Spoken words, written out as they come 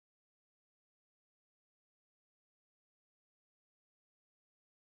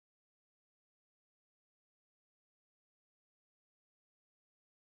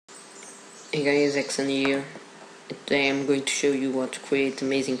Hey guys, Exon here. Today I'm going to show you how to create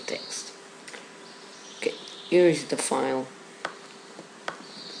amazing text. Okay, here is the file.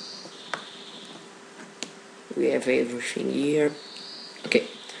 We have everything here. Okay,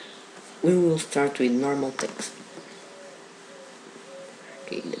 we will start with normal text.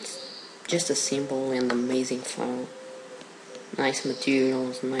 Okay, that's just a simple and amazing file. Nice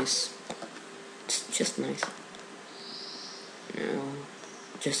materials, nice. It's just nice. Now,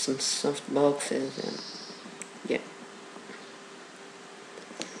 just some soft boxes and yeah.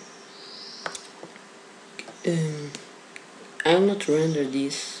 I will not render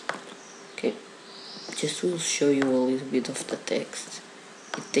this. Okay, just will show you a little bit of the text.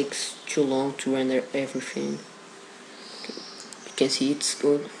 It takes too long to render everything. Okay, you can see it's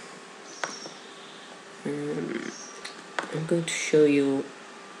good. I'm going to show you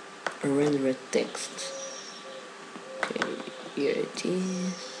a rendered text. Okay, here it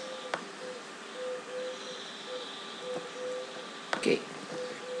is. Okay,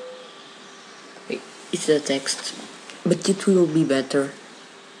 it's the text, but it will be better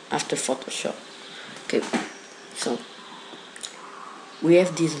after Photoshop. Okay, so we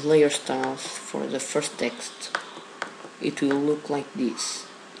have these layer styles for the first text. It will look like this.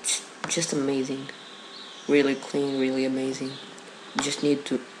 It's just amazing, really clean, really amazing. You just need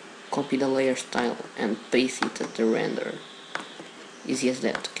to copy the layer style and paste it at the render. Easy as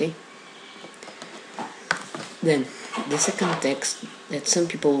that, okay? Then the second text that some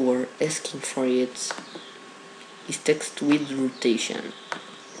people were asking for it is text with rotation.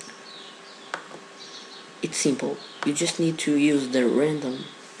 It's simple. You just need to use the random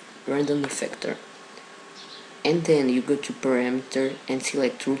effector, and then you go to parameter and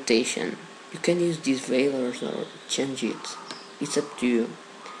select rotation. You can use these veilers or change it. It's up to you,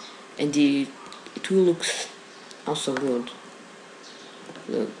 and it will look also good.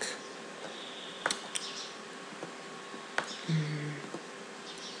 Look.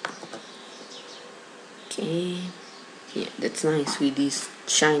 Okay, yeah, that's nice with these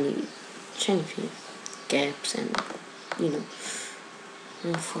shiny things, caps, and you know.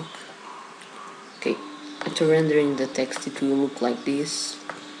 Oh fuck. Okay, after rendering the text, it will look like this,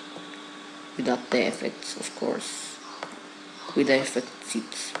 without the effects, of course. With the effects,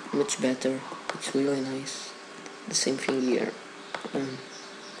 it's much better. It's really nice. The same thing here.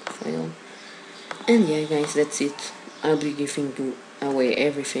 File. And yeah, guys, that's it. I'll be giving away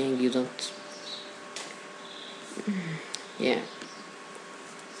everything you don't. Yeah.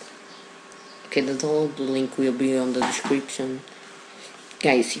 Okay, the link will be on the description.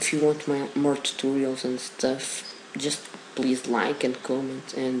 Guys, if you want more tutorials and stuff, just please like and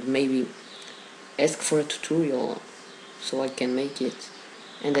comment and maybe ask for a tutorial so I can make it.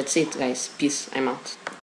 And that's it, guys. Peace. I'm out.